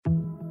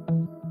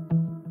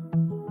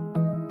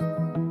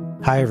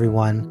Hi,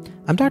 everyone.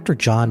 I'm Dr.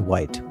 John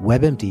White,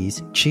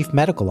 WebMD's Chief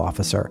Medical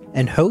Officer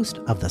and host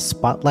of the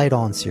Spotlight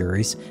On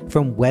series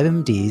from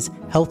WebMD's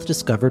Health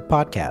Discovered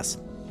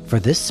podcast. For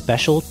this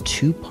special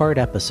two-part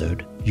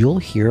episode, you'll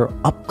hear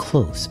up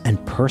close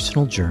and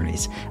personal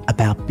journeys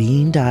about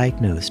being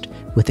diagnosed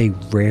with a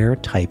rare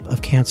type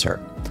of cancer,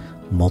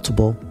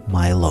 multiple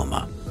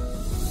myeloma.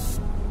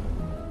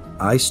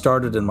 I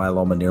started in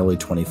myeloma nearly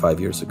 25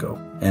 years ago.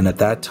 And at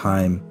that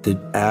time, the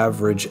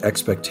average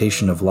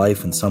expectation of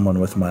life in someone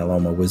with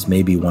myeloma was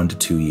maybe 1 to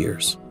 2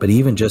 years. But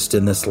even just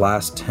in this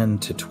last 10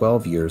 to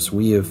 12 years,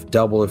 we have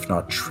doubled, if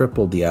not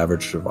tripled, the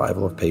average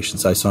survival of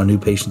patients. I saw a new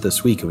patient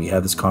this week, and we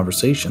had this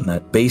conversation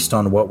that based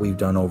on what we've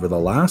done over the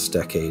last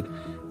decade,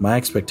 my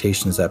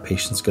expectation is that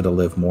patient's going to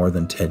live more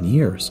than 10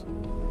 years.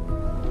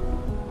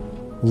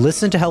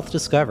 Listen to Health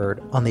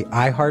Discovered on the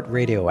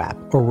iHeartRadio app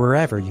or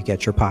wherever you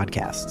get your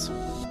podcasts.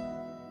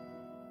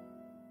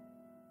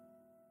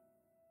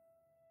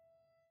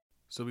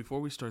 So before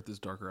we start this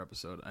darker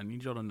episode, I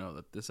need y'all to know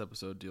that this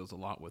episode deals a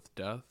lot with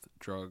death,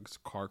 drugs,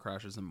 car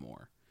crashes, and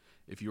more.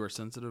 If you are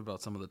sensitive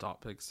about some of the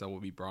topics that will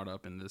be brought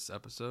up in this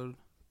episode,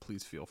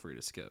 please feel free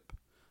to skip.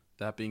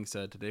 That being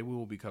said, today we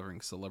will be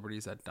covering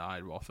celebrities that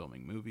died while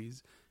filming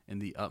movies in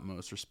the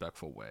utmost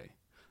respectful way.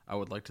 I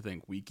would like to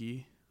thank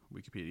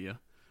Wikipedia,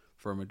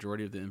 for a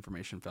majority of the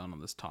information found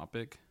on this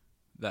topic.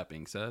 That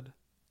being said,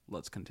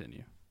 let's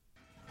continue.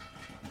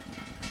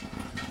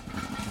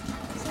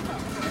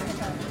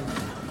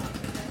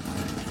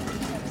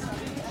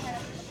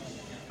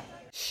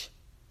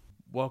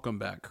 Welcome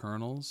back,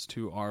 Colonels,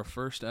 to our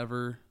first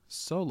ever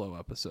solo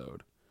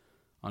episode.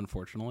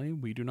 Unfortunately,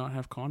 we do not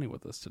have Connie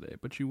with us today,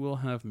 but you will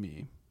have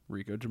me,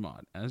 Rico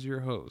Jamad, as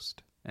your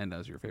host and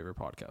as your favorite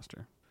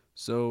podcaster.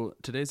 So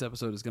today's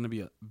episode is going to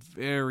be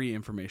very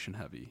information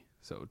heavy.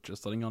 So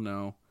just letting y'all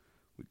know,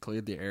 we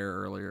cleared the air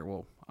earlier.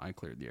 Well, I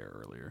cleared the air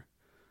earlier.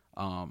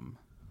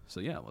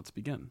 So yeah, let's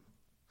begin.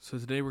 So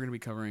today we're going to be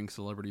covering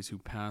celebrities who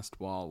passed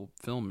while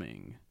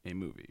filming a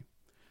movie.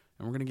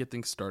 And we're going to get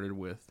things started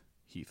with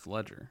Heath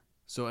Ledger.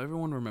 So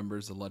everyone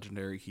remembers the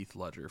legendary Heath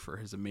Ledger for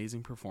his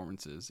amazing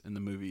performances in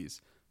the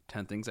movies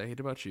 10 Things I Hate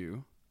About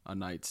You, A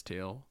Knight's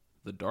Tale,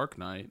 The Dark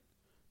Knight,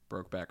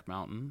 Brokeback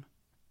Mountain,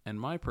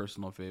 and my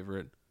personal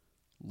favorite,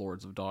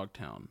 Lords of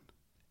Dogtown,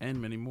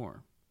 and many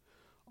more.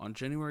 On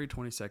January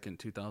 22nd,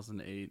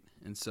 2008,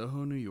 in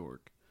Soho, New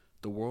York,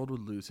 the world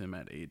would lose him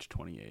at age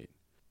 28,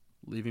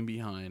 leaving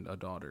behind a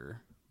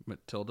daughter,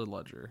 Matilda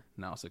Ledger,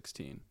 now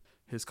 16.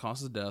 His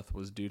cause of death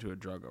was due to a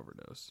drug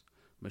overdose.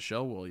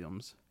 Michelle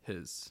Williams,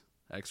 his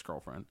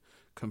ex-girlfriend,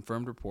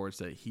 confirmed reports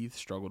that Heath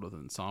struggled with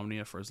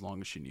insomnia for as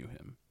long as she knew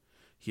him.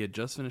 He had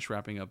just finished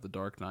wrapping up The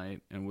Dark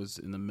Knight and was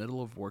in the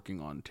middle of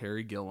working on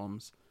Terry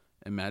Gilliam's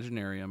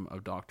Imaginarium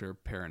of Dr.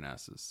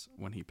 Parnassus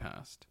when he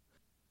passed.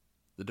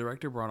 The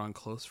director brought on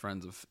close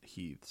friends of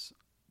Heath's,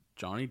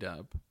 Johnny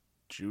Depp,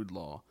 Jude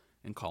Law,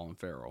 and Colin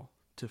Farrell,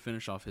 to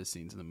finish off his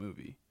scenes in the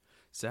movie.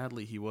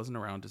 Sadly, he wasn't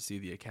around to see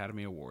the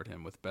Academy award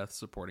him with Best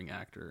Supporting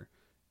Actor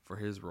for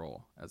his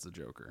role as the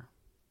Joker.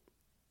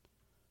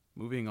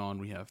 Moving on,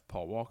 we have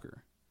Paul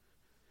Walker.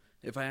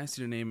 If I asked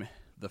you to name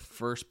the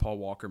first Paul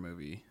Walker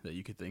movie that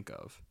you could think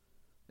of,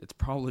 it's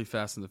probably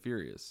Fast and the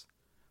Furious.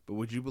 But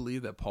would you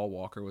believe that Paul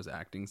Walker was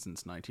acting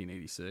since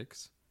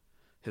 1986?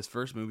 His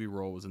first movie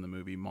role was in the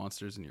movie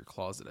Monsters in Your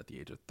Closet at the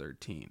age of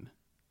 13.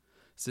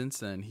 Since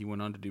then, he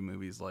went on to do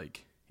movies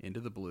like Into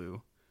the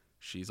Blue,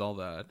 She's All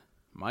That,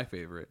 my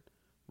favorite,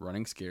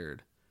 Running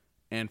Scared,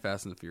 and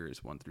Fast and the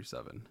Furious 1 through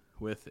 7,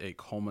 with a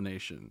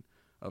culmination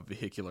of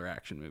vehicular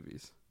action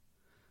movies.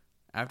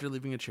 After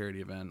leaving a charity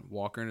event,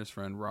 Walker and his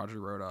friend Roger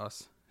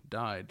Rodas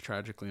died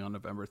tragically on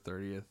November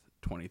 30th,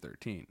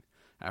 2013,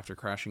 after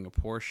crashing a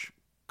Porsche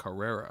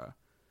Carrera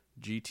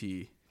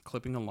GT,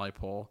 clipping a light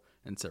pole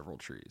and several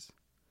trees.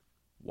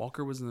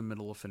 Walker was in the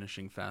middle of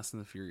finishing Fast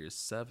and the Furious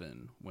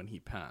 7 when he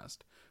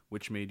passed,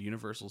 which made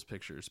Universal's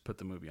Pictures put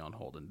the movie on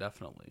hold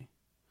indefinitely.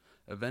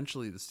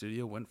 Eventually, the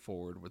studio went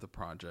forward with the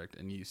project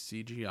and used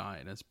CGI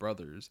and his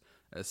brothers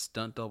as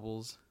stunt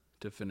doubles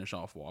to finish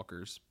off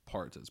Walker's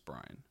parts as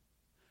Brian.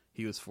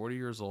 He was 40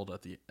 years old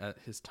at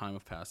his time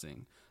of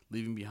passing,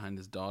 leaving behind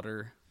his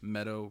daughter,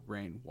 Meadow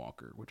Rain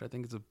Walker, which I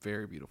think is a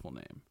very beautiful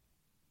name.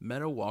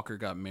 Meadow Walker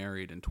got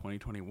married in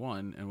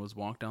 2021 and was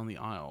walked down the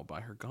aisle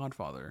by her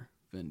godfather,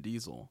 Vin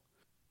Diesel.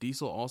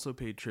 Diesel also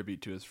paid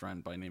tribute to his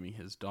friend by naming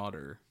his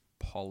daughter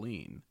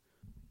Pauline.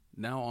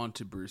 Now on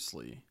to Bruce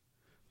Lee.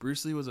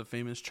 Bruce Lee was a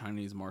famous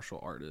Chinese martial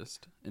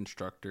artist,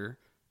 instructor,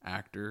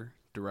 actor,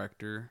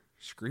 director,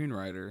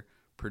 screenwriter,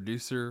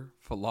 producer,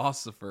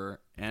 philosopher,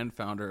 and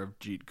founder of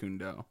Jeet Kune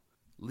Do.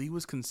 Lee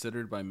was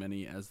considered by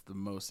many as the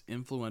most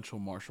influential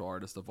martial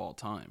artist of all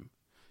time.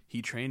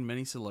 He trained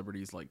many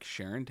celebrities like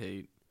Sharon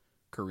Tate,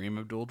 Kareem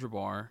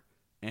Abdul-Jabbar,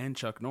 and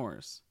Chuck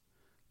Norris.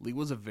 Lee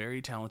was a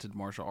very talented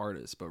martial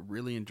artist, but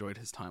really enjoyed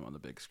his time on the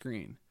big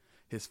screen.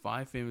 His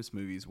 5 famous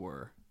movies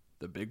were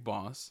The Big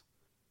Boss,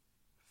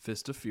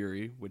 Fist of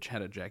Fury, which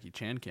had a Jackie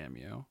Chan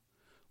cameo,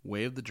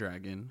 Way of the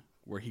Dragon,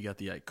 where he got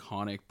the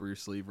iconic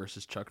Bruce Lee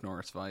versus Chuck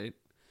Norris fight,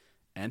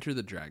 Enter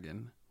the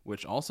Dragon,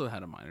 which also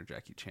had a minor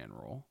Jackie Chan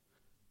role,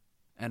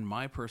 and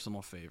my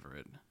personal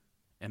favorite,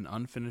 an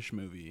unfinished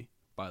movie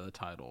by the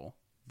title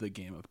The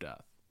Game of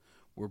Death,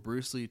 where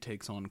Bruce Lee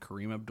takes on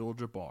Kareem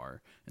Abdul-Jabbar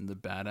in the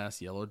badass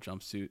yellow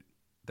jumpsuit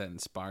that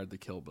inspired the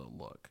Kill Bill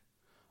look.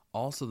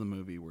 Also the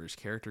movie where his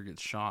character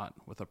gets shot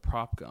with a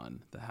prop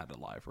gun that had a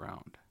live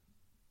round.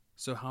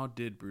 So how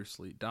did Bruce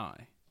Lee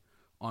die?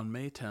 On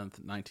May 10th,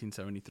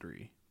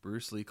 1973,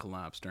 Bruce Lee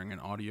collapsed during an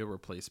audio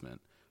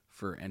replacement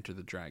for Enter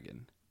the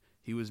Dragon.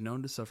 He was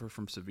known to suffer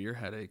from severe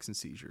headaches and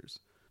seizures.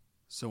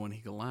 So when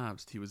he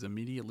collapsed, he was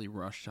immediately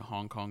rushed to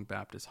Hong Kong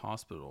Baptist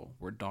Hospital,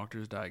 where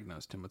doctors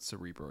diagnosed him with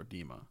cerebral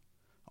edema,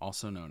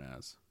 also known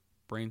as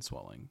brain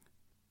swelling.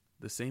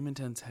 The same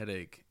intense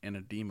headache and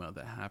edema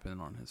that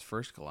happened on his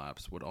first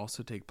collapse would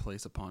also take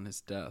place upon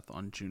his death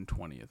on June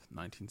 20th,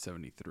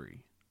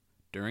 1973.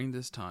 During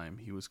this time,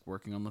 he was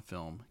working on the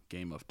film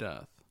Game of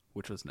Death,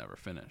 which was never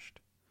finished.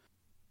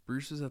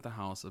 Bruce was at the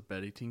house of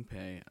Betty Ting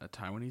Pei, a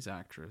Taiwanese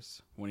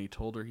actress, when he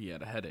told her he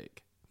had a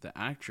headache. The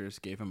actress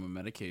gave him a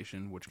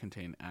medication which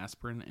contained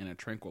aspirin and a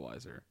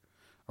tranquilizer.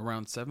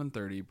 Around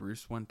 7:30,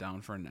 Bruce went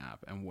down for a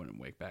nap and wouldn't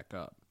wake back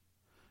up.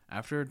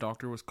 After a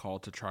doctor was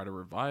called to try to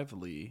revive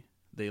Lee,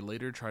 they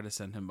later tried to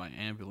send him by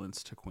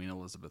ambulance to Queen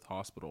Elizabeth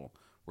Hospital,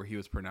 where he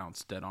was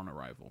pronounced dead on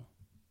arrival.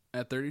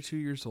 At 32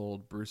 years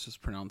old, Bruce was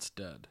pronounced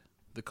dead,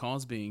 the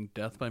cause being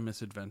death by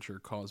misadventure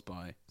caused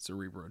by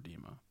cerebral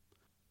edema.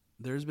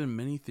 There's been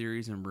many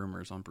theories and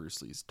rumors on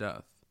Bruce Lee's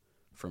death,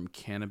 from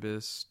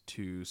cannabis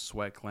to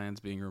sweat glands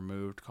being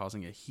removed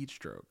causing a heat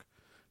stroke,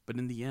 but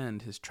in the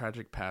end, his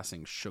tragic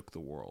passing shook the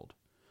world.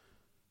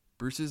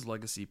 Bruce's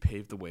legacy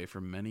paved the way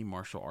for many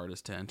martial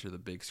artists to enter the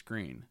big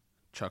screen: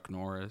 Chuck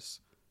Norris,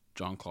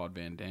 Jean-Claude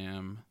Van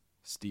Damme,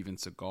 Steven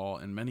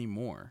Seagal, and many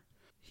more.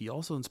 He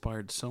also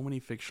inspired so many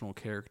fictional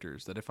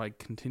characters that if I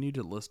continued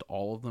to list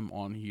all of them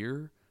on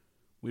here,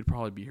 we'd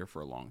probably be here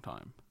for a long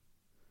time.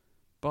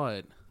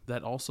 But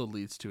that also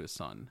leads to his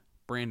son,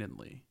 Brandon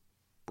Lee.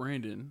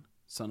 Brandon,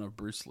 son of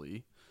Bruce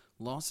Lee,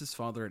 lost his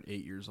father at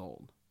 8 years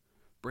old.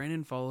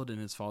 Brandon followed in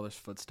his father's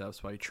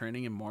footsteps by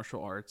training in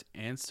martial arts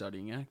and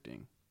studying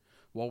acting.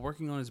 While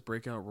working on his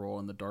breakout role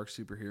in the dark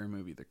superhero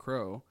movie The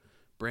Crow,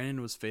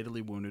 Brandon was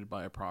fatally wounded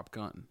by a prop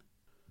gun.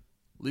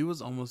 Lee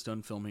was almost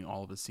done filming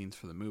all of his scenes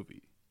for the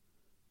movie.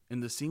 In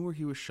the scene where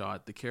he was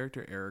shot, the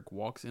character Eric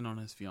walks in on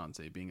his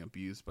fiancée being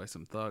abused by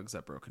some thugs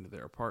that broke into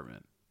their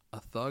apartment. A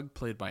thug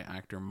played by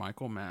actor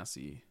Michael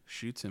Massey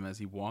shoots him as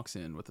he walks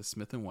in with a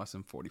Smith &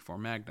 Wesson .44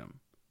 Magnum.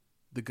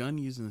 The gun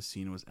used in the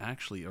scene was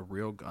actually a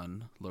real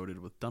gun loaded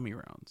with dummy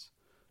rounds.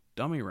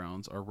 Dummy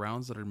rounds are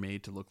rounds that are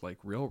made to look like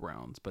real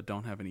rounds but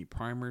don't have any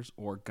primers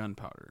or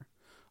gunpowder.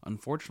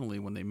 Unfortunately,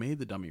 when they made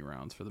the dummy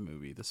rounds for the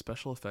movie, the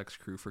special effects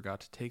crew forgot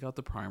to take out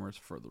the primers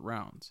for the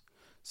rounds.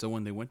 So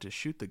when they went to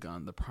shoot the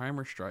gun, the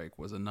primer strike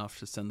was enough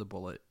to send the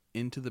bullet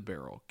into the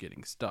barrel,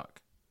 getting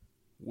stuck,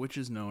 which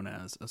is known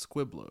as a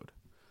squib load.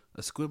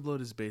 A squib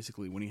load is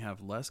basically when you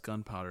have less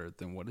gunpowder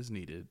than what is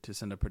needed to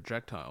send a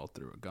projectile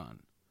through a gun.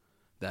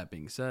 That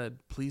being said,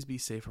 please be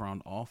safe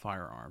around all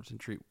firearms and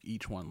treat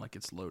each one like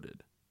it's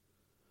loaded.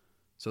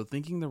 So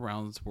thinking the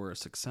rounds were a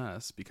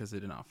success because they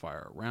did not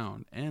fire a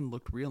round and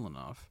looked real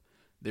enough,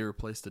 they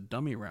replaced the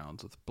dummy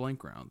rounds with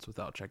blank rounds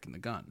without checking the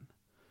gun.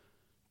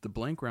 The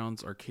blank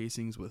rounds are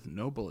casings with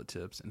no bullet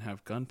tips and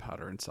have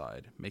gunpowder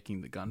inside,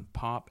 making the gun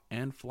pop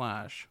and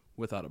flash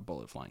without a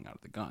bullet flying out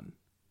of the gun.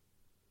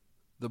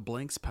 The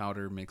blank's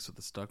powder mixed with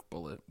the stuck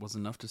bullet was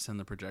enough to send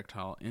the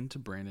projectile into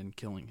Brandon,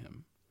 killing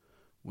him.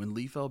 When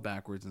Lee fell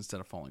backwards instead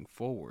of falling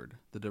forward,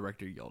 the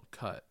director yelled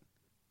cut.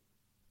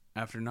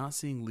 After not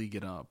seeing Lee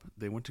get up,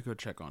 they went to go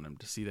check on him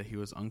to see that he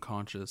was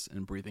unconscious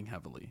and breathing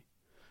heavily.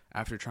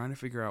 After trying to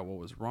figure out what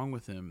was wrong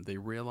with him, they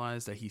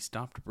realized that he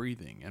stopped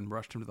breathing and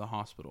rushed him to the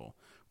hospital,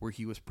 where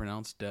he was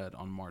pronounced dead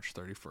on March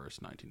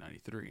 31st,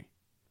 1993.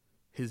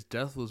 His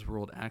death was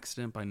ruled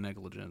accident by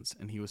negligence,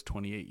 and he was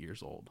 28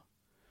 years old.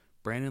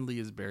 Brandon Lee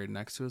is buried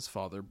next to his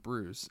father,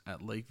 Bruce,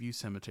 at Lakeview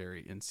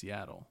Cemetery in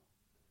Seattle.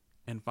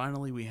 And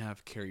finally, we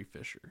have Carrie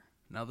Fisher.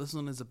 Now, this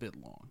one is a bit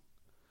long.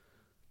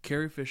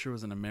 Carrie Fisher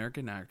was an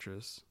American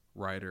actress,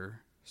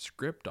 writer,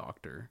 script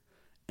doctor,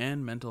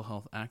 and mental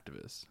health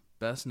activist,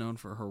 best known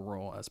for her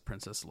role as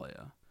Princess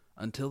Leia.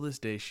 Until this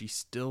day, she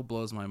still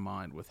blows my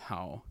mind with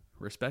how,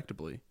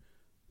 respectably,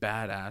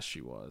 badass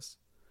she was.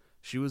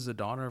 She was the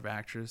daughter of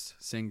actress,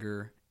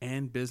 singer,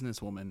 and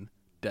businesswoman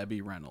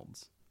Debbie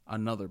Reynolds,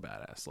 another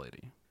badass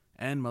lady,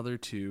 and mother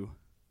to,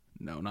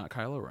 no, not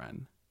Kylo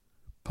Ren,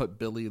 but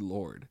Billie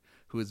Lourd,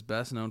 who is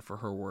best known for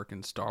her work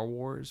in Star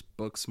Wars,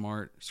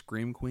 Booksmart,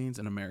 Scream Queens,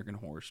 and American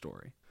Horror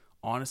Story.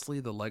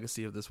 Honestly, the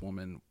legacy of this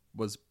woman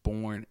was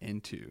born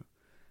into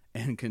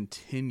and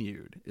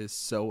continued is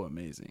so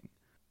amazing.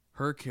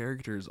 Her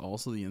character is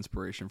also the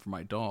inspiration for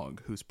my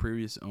dog, whose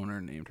previous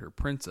owner named her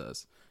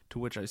Princess, to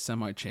which I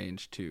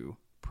semi-changed to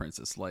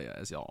Princess Leia,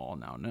 as y'all all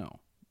now know.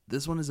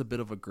 This one is a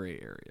bit of a gray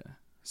area.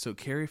 So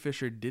Carrie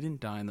Fisher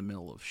didn't die in the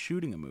middle of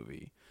shooting a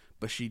movie,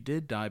 but she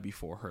did die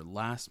before her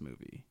last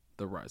movie,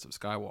 The Rise of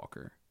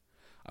Skywalker.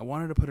 I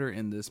wanted to put her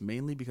in this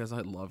mainly because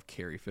I love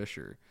Carrie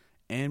Fisher,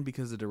 and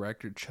because the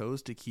director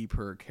chose to keep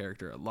her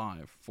character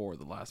alive for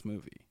the last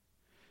movie.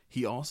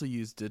 He also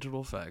used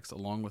digital effects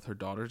along with her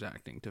daughter's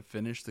acting to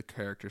finish the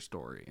character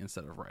story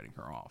instead of writing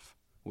her off,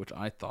 which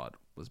I thought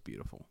was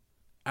beautiful.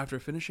 After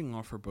finishing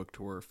off her book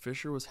tour,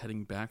 Fisher was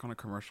heading back on a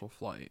commercial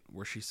flight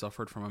where she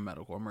suffered from a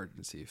medical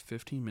emergency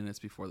 15 minutes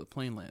before the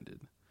plane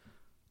landed.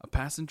 A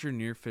passenger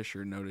near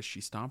Fisher noticed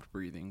she stopped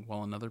breathing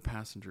while another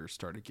passenger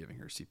started giving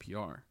her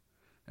CPR.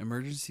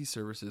 Emergency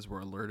services were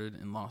alerted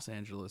in Los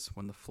Angeles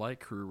when the flight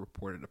crew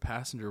reported a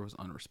passenger was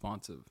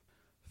unresponsive.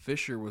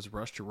 Fisher was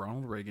rushed to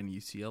Ronald Reagan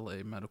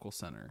UCLA Medical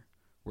Center,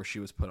 where she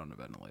was put on a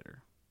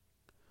ventilator.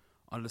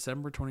 On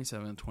December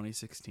 27,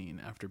 2016,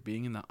 after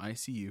being in the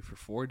ICU for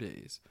 4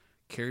 days,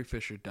 Carrie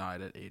Fisher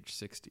died at age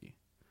 60.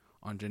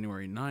 On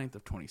January 9th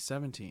of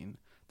 2017,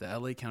 the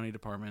LA County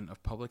Department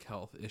of Public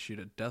Health issued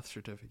a death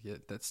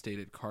certificate that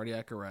stated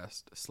cardiac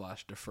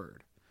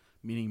arrest/deferred,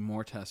 meaning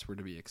more tests were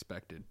to be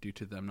expected due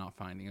to them not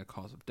finding a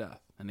cause of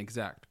death, an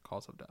exact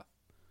cause of death.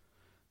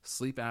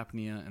 Sleep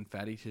apnea and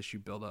fatty tissue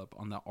buildup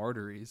on the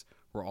arteries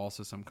were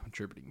also some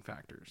contributing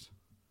factors.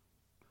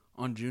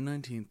 On June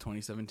 19,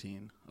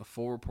 2017, a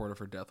full report of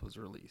her death was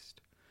released.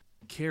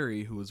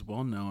 Carrie, who was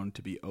well known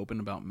to be open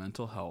about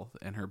mental health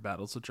and her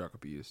battles with drug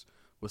abuse,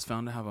 was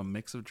found to have a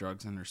mix of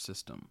drugs in her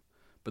system,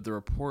 but the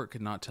report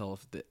could not tell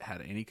if it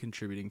had any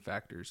contributing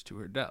factors to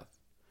her death.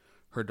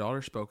 Her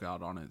daughter spoke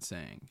out on it,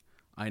 saying,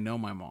 "I know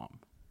my mom.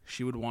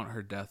 She would want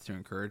her death to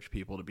encourage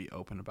people to be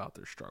open about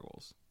their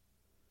struggles."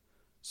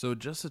 So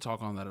just to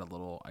talk on that a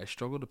little, I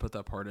struggled to put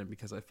that part in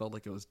because I felt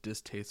like it was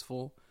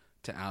distasteful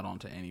to add on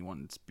to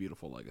anyone's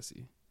beautiful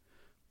legacy.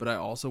 But I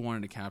also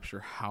wanted to capture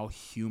how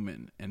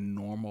human and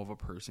normal of a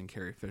person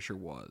Carrie Fisher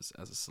was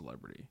as a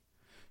celebrity.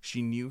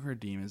 She knew her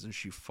demons and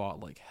she fought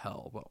like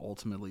hell, but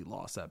ultimately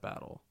lost that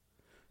battle.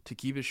 To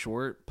keep it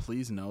short,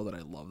 please know that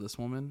I love this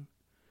woman,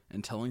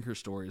 and telling her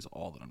story is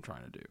all that I'm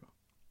trying to do.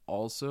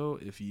 Also,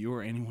 if you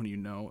or anyone you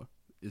know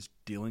is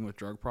dealing with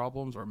drug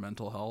problems or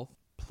mental health,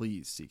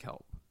 please seek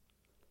help.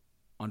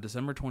 On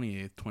December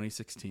 28,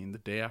 2016, the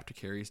day after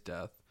Carrie's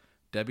death,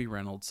 Debbie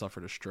Reynolds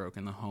suffered a stroke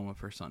in the home of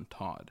her son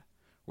Todd,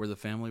 where the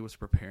family was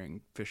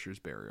preparing Fisher's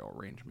burial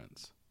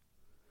arrangements.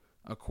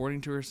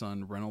 According to her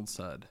son, Reynolds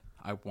said,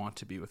 "I want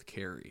to be with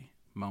Carrie,"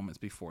 moments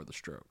before the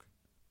stroke.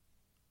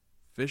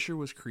 Fisher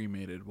was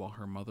cremated while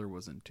her mother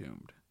was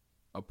entombed.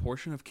 A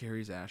portion of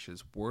Carrie's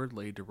ashes were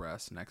laid to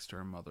rest next to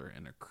her mother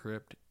in a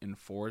crypt in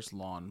Forest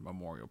Lawn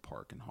Memorial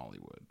Park in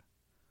Hollywood.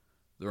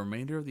 The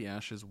remainder of the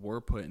ashes were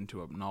put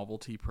into a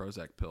novelty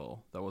Prozac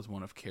pill that was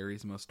one of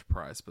Carrie's most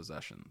prized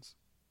possessions.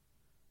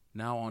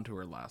 Now on to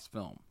her last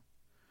film.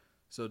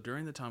 So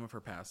during the time of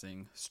her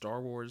passing,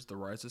 Star Wars The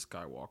Rise of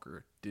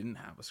Skywalker didn't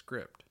have a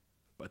script,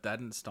 but that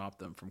didn't stop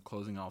them from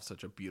closing off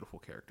such a beautiful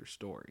character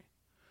story.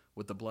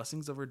 With the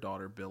blessings of her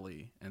daughter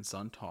Billy and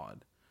son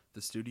Todd,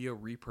 the studio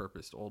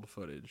repurposed old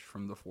footage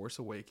from The Force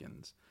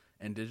Awakens,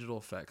 and digital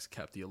effects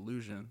kept the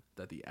illusion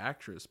that the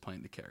actress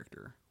playing the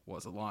character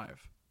was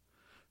alive.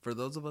 For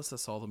those of us that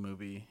saw the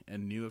movie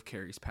and knew of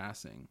Carrie's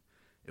passing,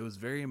 it was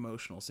very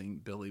emotional seeing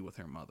Billy with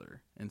her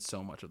mother in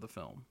so much of the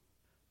film.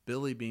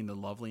 Billy, being the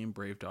lovely and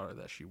brave daughter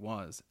that she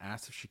was,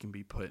 asked if she can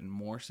be put in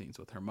more scenes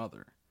with her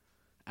mother.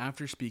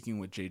 After speaking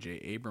with J.J.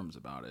 Abrams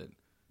about it,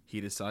 he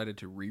decided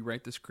to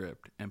rewrite the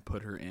script and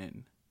put her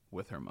in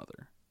with her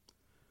mother.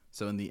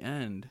 So in the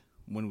end,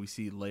 when we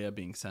see Leia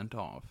being sent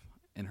off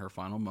in her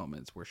final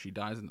moments where she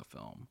dies in the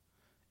film,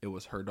 it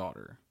was her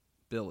daughter,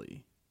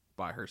 Billy,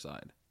 by her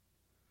side.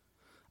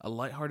 A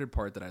lighthearted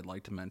part that I'd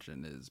like to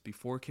mention is,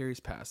 before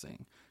Carrie's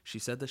passing, she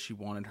said that she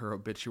wanted her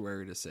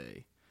obituary to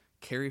say,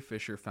 "Carrie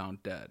Fisher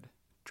found dead,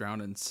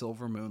 drowned in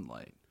silver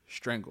moonlight,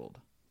 strangled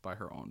by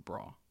her own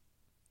bra."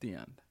 The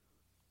end.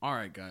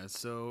 Alright guys,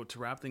 so to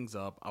wrap things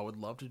up, I would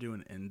love to do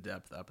an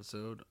in-depth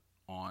episode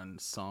on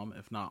some,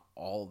 if not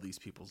all, of these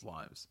people's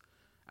lives.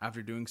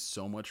 After doing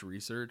so much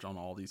research on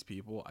all these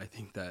people, I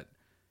think that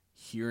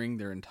hearing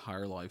their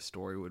entire life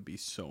story would be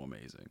so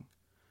amazing.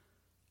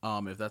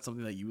 If that's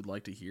something that you would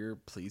like to hear,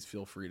 please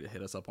feel free to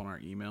hit us up on our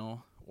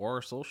email or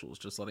our socials,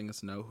 just letting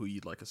us know who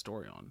you'd like a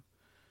story on.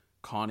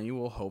 Connie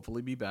will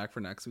hopefully be back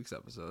for next week's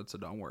episode, so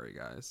don't worry,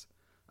 guys.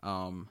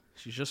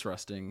 She's just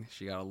resting.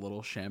 She got a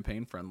little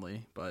champagne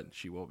friendly, but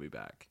she will be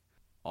back.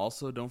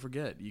 Also, don't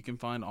forget, you can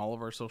find all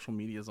of our social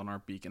medias on our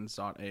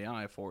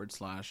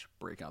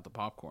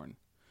beacons.ai/breakoutthepopcorn,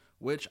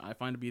 which I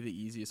find to be the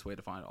easiest way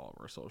to find all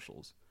of our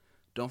socials.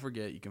 Don't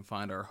forget, you can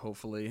find our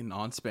hopefully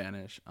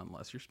non-Spanish,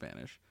 unless you're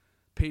Spanish,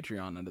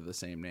 Patreon under the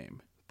same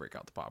name,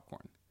 Breakout the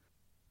Popcorn,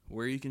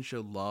 where you can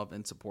show love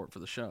and support for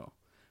the show.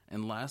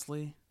 And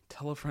lastly,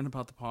 tell a friend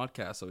about the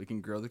podcast so we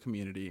can grow the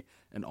community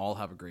and all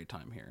have a great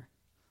time here.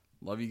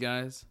 Love you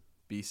guys,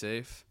 be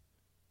safe,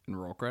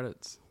 and roll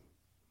credits.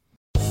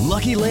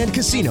 Lucky Land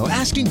Casino,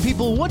 asking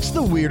people, what's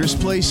the weirdest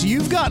place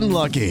you've gotten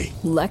lucky?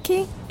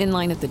 Lucky? In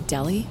line at the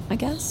deli, I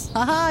guess?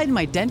 Aha, in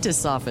my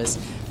dentist's office.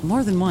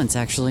 More than once,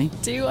 actually.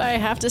 Do I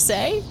have to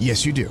say?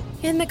 Yes, you do.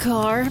 In the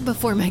car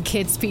before my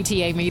kids'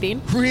 PTA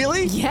meeting.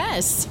 Really?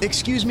 Yes.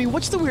 Excuse me,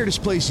 what's the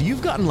weirdest place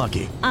you've gotten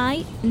lucky?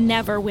 I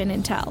never win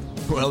and tell.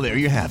 Well, there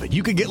you have it.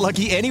 You can get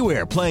lucky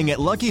anywhere, playing at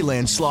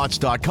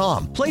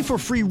LuckyLandSlots.com. Play for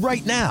free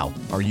right now.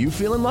 Are you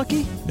feeling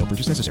lucky? No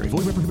purchase necessary. Void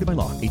where prohibited by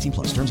law. 18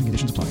 plus. Terms and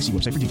conditions apply. See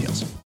website for details.